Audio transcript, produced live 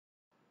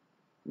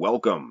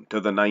Welcome to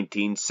the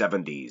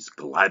 1970's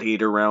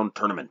Gladiator Round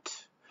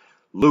Tournament.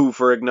 Lou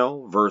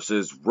Ferrigno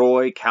versus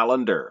Roy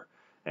Callender.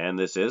 And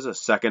this is a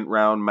second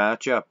round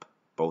matchup.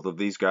 Both of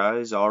these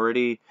guys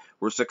already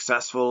were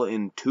successful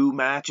in 2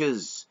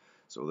 matches.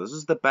 So this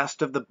is the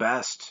best of the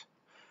best.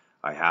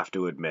 I have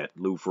to admit,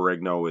 Lou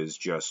Ferrigno is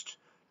just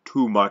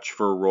too much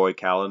for Roy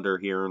Callender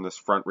here in this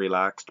front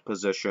relaxed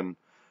position.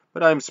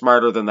 But I'm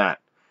smarter than that.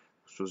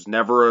 This was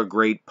never a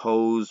great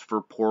pose for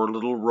poor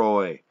little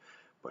Roy.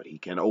 But he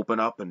can open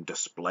up and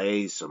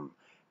display some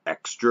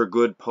extra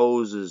good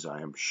poses,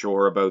 I am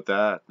sure about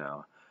that.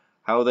 Now,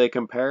 how they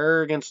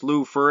compare against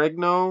Lou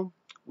Ferrigno,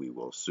 we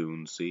will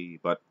soon see.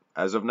 But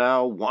as of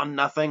now,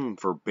 1-0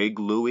 for Big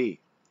Louie.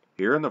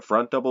 Here in the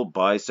front double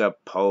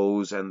bicep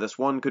pose, and this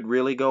one could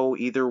really go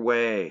either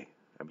way.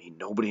 I mean,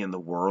 nobody in the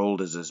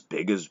world is as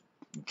big as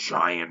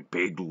giant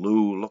Big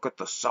Lou. Look at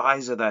the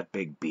size of that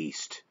big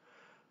beast.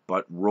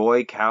 But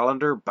Roy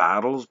Callender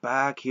battles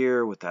back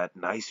here with that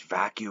nice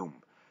vacuum.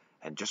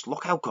 And just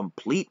look how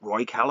complete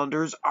Roy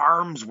Callender's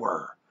arms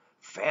were.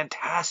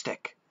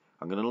 Fantastic.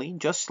 I'm going to lean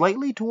just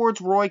slightly towards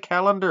Roy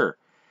Callender.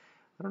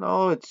 I don't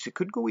know, it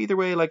could go either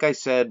way, like I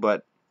said,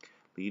 but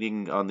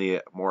leaning on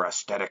the more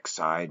aesthetic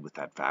side with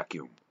that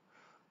vacuum.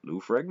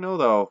 Lou Ferrigno,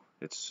 though,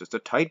 it's just a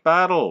tight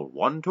battle,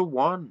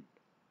 1-1.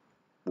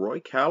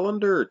 Roy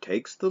Callender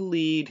takes the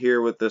lead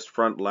here with this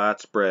front lat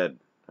spread.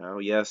 Now,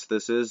 yes,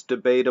 this is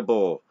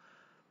debatable.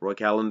 Roy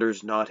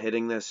Callender's not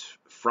hitting this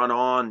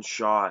front-on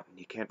shot.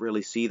 You can't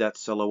really see that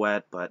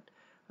silhouette, but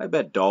I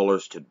bet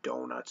dollars to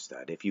donuts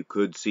that if you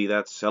could see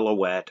that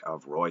silhouette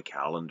of Roy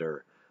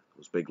Callender,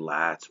 those big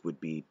lats would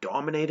be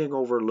dominating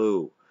over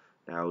Lou.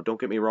 Now, don't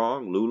get me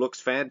wrong, Lou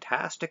looks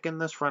fantastic in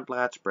this front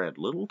lat spread.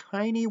 Little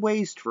tiny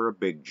waist for a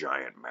big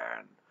giant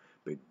man.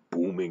 Big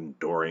booming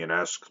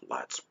Dorian-esque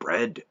lat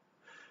spread.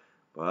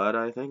 But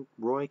I think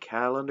Roy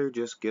Callender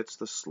just gets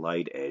the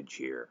slight edge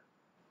here.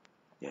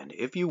 And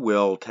if you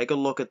will, take a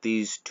look at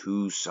these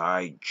 2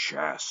 side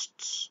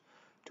chests.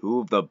 2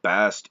 of the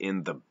best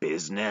in the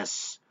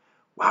business.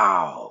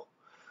 Wow.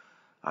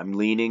 I'm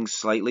leaning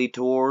slightly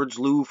towards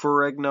Lou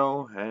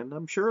Ferrigno, and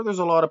I'm sure there's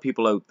a lot of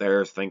people out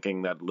there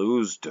thinking that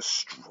Lou's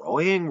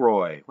destroying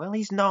Roy. Well,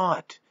 he's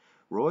not.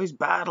 Roy's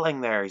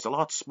battling there. He's a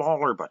lot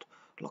smaller, but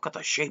look at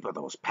the shape of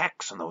those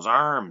pecs and those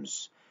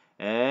arms.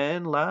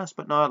 And last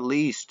but not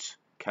least,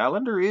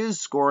 Callender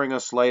is scoring a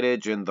slight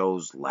edge in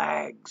those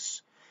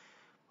legs.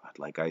 But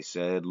like I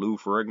said, Lou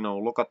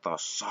Ferrigno, look at the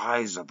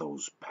size of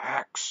those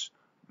pecs.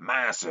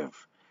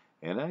 Massive.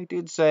 And I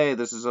did say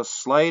this is a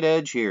slight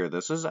edge here.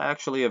 This is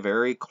actually a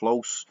very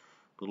close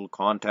little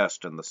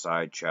contest in the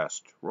side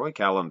chest. Roy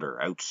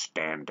Callender,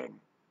 outstanding.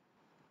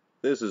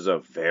 This is a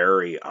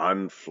very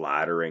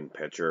unflattering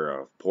picture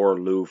of poor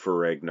Lou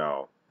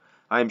Ferrigno.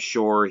 I'm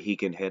sure he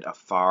can hit a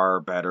far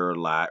better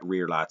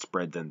rear lat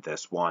spread than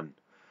this one.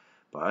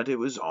 But it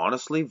was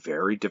honestly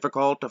very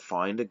difficult to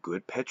find a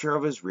good picture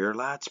of his rear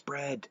lat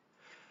spread.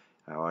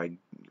 Now, I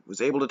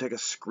was able to take a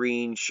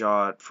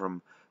screenshot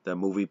from the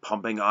movie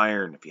Pumping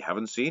Iron. If you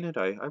haven't seen it,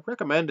 I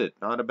recommend it.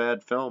 Not a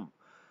bad film.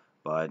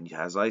 But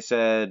as I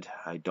said,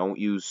 I don't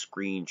use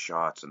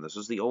screenshots, and this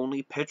is the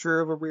only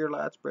picture of a rear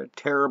lat spread.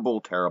 Terrible,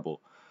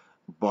 terrible.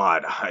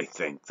 But I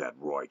think that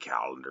Roy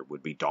Callender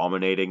would be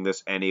dominating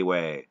this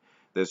anyway.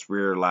 This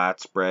rear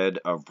lat spread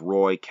of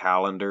Roy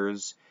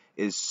Callender's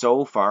is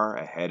so far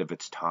ahead of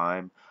its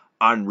time.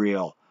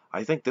 Unreal.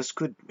 I think this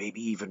could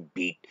maybe even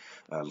beat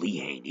Lee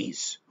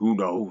Haney's. Who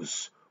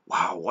knows?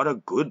 Wow, what a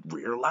good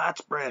rear lat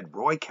spread.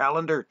 Roy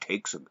Callender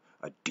takes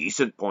a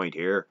decent point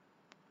here.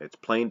 It's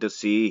plain to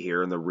see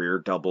here in the rear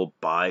double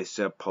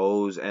bicep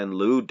pose, and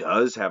Lou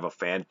does have a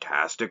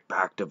fantastic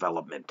back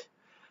development.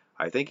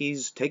 I think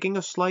he's taking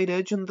a slight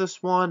edge in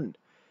this one.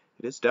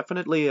 It is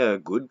definitely a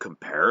good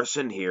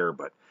comparison here,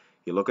 but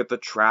you look at the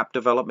trap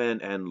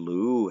development, and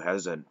Lou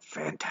has a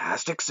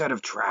fantastic set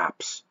of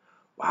traps.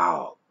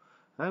 Wow.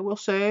 I will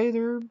say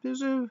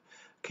there's a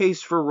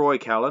case for Roy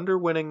Callender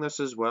winning this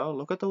as well.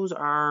 Look at those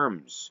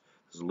arms.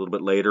 This is a little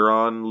bit later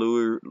on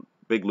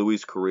Big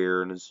Louie's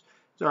career, and his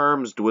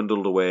arms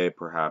dwindled away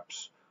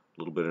perhaps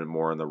a little bit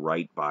more in the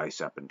right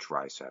bicep and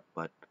tricep.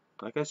 But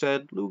like I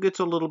said, Lou gets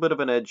a little bit of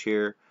an edge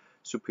here.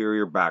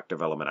 Superior back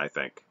development, I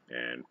think.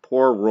 And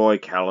poor Roy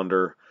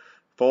Callender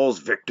falls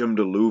victim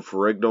to Lou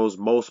Ferrigno's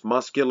most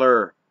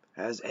muscular,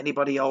 as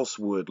anybody else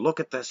would.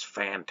 Look at this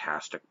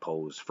fantastic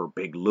pose for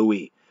Big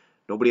Louie.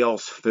 Nobody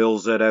else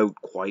fills it out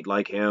quite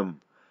like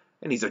him.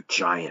 And he's a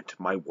giant,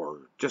 my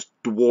word. Just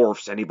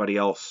dwarfs anybody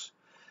else.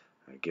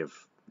 I give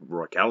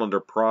Roy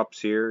Callender props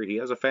here. He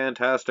has a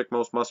fantastic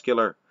most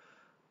muscular.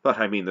 But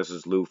I mean, this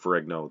is Lou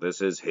Ferrigno.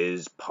 This is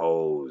his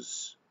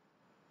pose.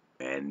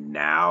 And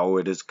now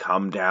it has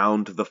come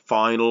down to the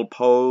final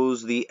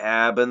pose, the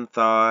ab and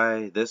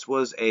thigh. This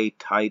was a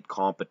tight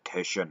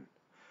competition.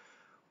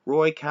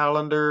 Roy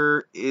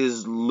Callender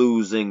is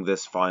losing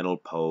this final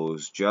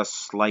pose just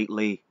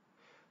slightly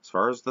as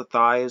far as the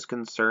thigh is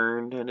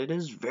concerned, and it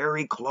is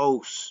very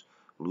close.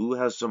 Lou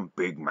has some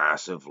big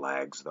massive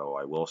legs, though,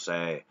 I will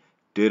say.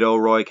 Ditto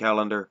Roy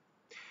Callender.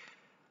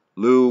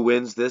 Lou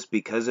wins this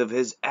because of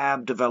his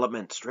ab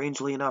development.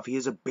 Strangely enough, he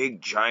is a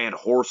big, giant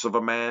horse of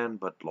a man,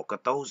 but look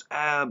at those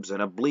abs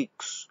and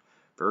obliques.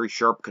 Very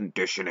sharp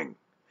conditioning.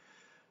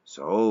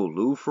 So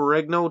Lou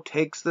Ferrigno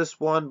takes this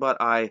one, but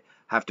I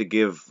have to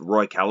give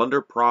Roy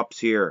Callender props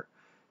here.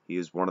 He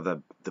is one of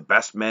the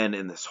best men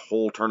in this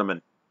whole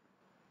tournament.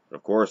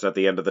 Of course, at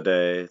the end of the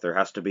day, there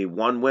has to be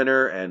one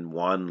winner and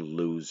one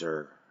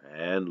loser.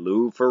 And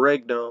Lou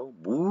Ferrigno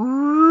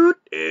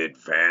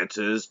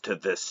advances to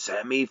the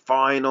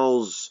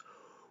semifinals.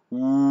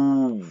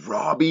 Ooh,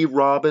 Robbie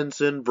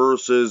Robinson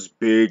versus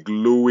Big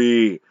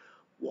Louie.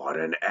 What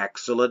an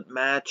excellent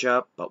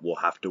matchup, but we'll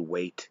have to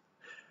wait.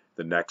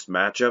 The next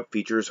matchup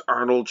features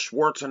Arnold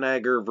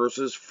Schwarzenegger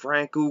versus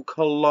Franco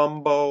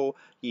Columbo.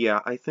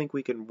 Yeah, I think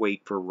we can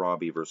wait for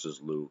Robbie versus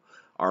Lou.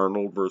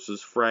 Arnold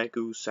versus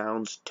Franco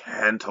sounds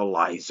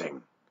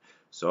tantalizing.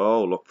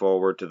 So look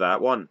forward to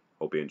that one.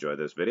 Hope you enjoyed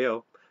this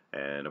video.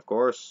 And of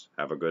course,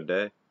 have a good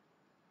day.